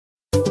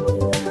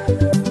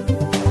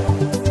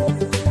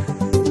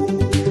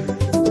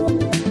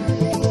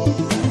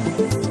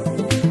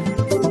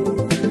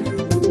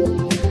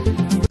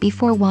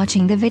Before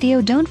watching the video,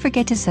 don't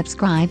forget to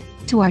subscribe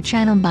to our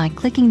channel by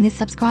clicking the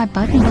subscribe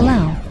button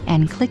below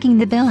and clicking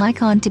the bell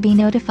icon to be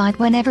notified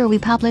whenever we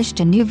publish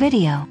a new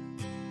video.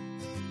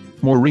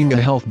 Moringa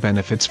health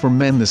benefits for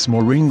men. This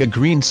Moringa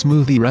green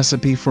smoothie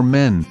recipe for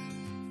men.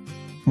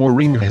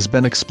 Moringa has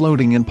been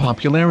exploding in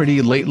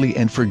popularity lately,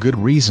 and for good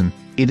reason.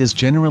 It is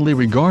generally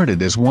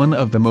regarded as one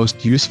of the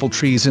most useful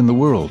trees in the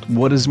world.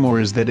 What is more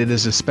is that it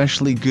is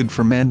especially good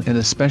for men and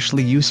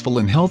especially useful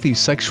in healthy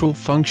sexual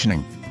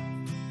functioning.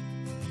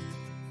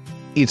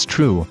 It's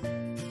true.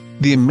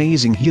 The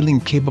amazing healing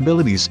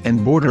capabilities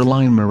and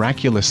borderline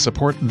miraculous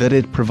support that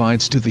it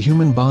provides to the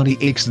human body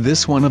makes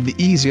this one of the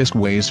easiest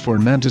ways for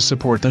men to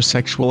support their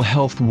sexual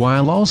health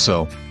while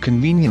also,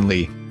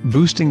 conveniently,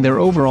 boosting their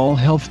overall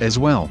health as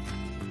well.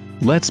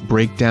 Let's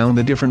break down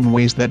the different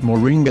ways that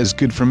Moringa is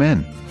good for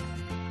men.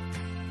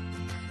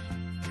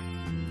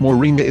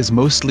 Moringa is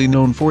mostly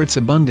known for its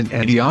abundant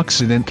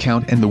antioxidant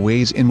count and the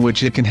ways in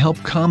which it can help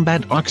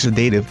combat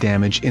oxidative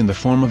damage in the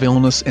form of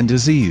illness and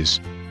disease.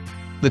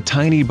 The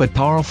tiny but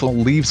powerful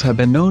leaves have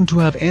been known to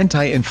have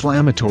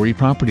anti-inflammatory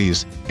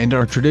properties, and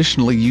are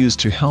traditionally used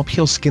to help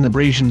heal skin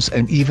abrasions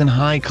and even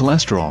high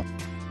cholesterol.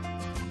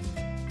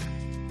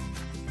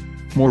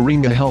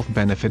 Moringa health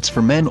benefits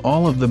for men.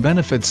 All of the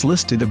benefits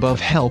listed above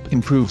help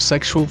improve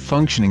sexual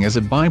functioning as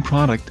a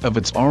byproduct of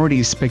its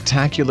already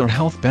spectacular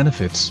health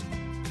benefits.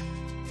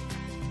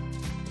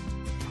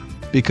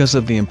 Because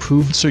of the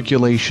improved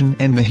circulation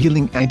and the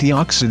healing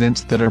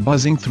antioxidants that are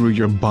buzzing through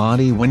your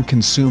body when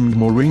consumed,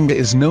 Moringa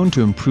is known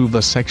to improve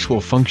the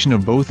sexual function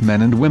of both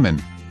men and women.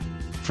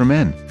 For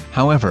men,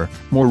 however,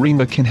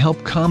 Moringa can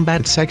help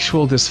combat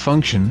sexual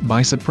dysfunction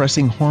by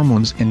suppressing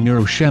hormones and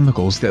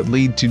neurochemicals that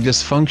lead to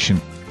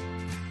dysfunction.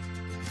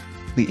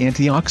 The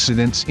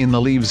antioxidants in the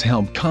leaves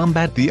help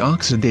combat the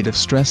oxidative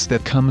stress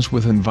that comes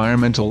with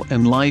environmental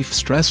and life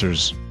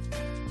stressors.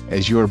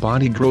 As your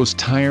body grows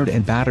tired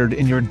and battered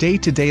in your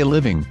day-to-day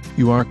living,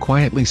 you are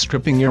quietly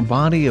stripping your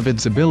body of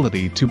its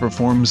ability to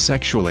perform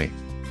sexually.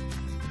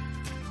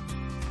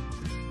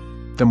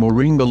 The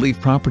Moringa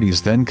leaf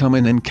properties then come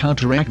in and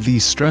counteract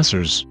these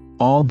stressors,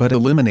 all but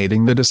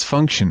eliminating the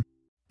dysfunction.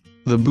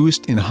 The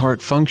boost in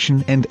heart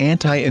function and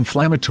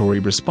anti-inflammatory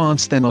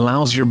response then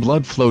allows your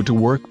blood flow to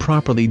work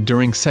properly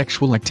during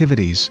sexual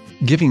activities,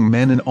 giving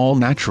men an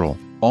all-natural,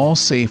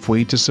 all-safe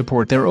way to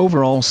support their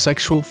overall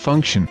sexual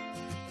function.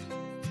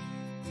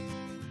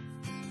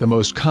 The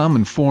most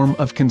common form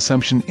of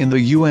consumption in the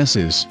US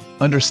is,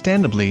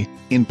 understandably,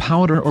 in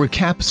powder or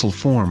capsule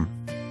form.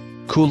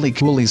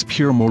 Cooley's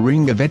pure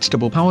Moringa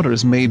vegetable powder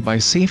is made by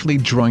safely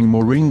drying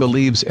Moringa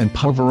leaves and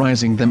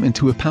pulverizing them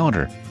into a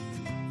powder.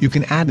 You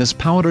can add this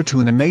powder to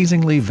an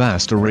amazingly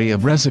vast array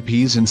of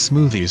recipes and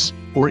smoothies,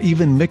 or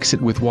even mix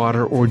it with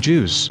water or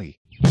juice.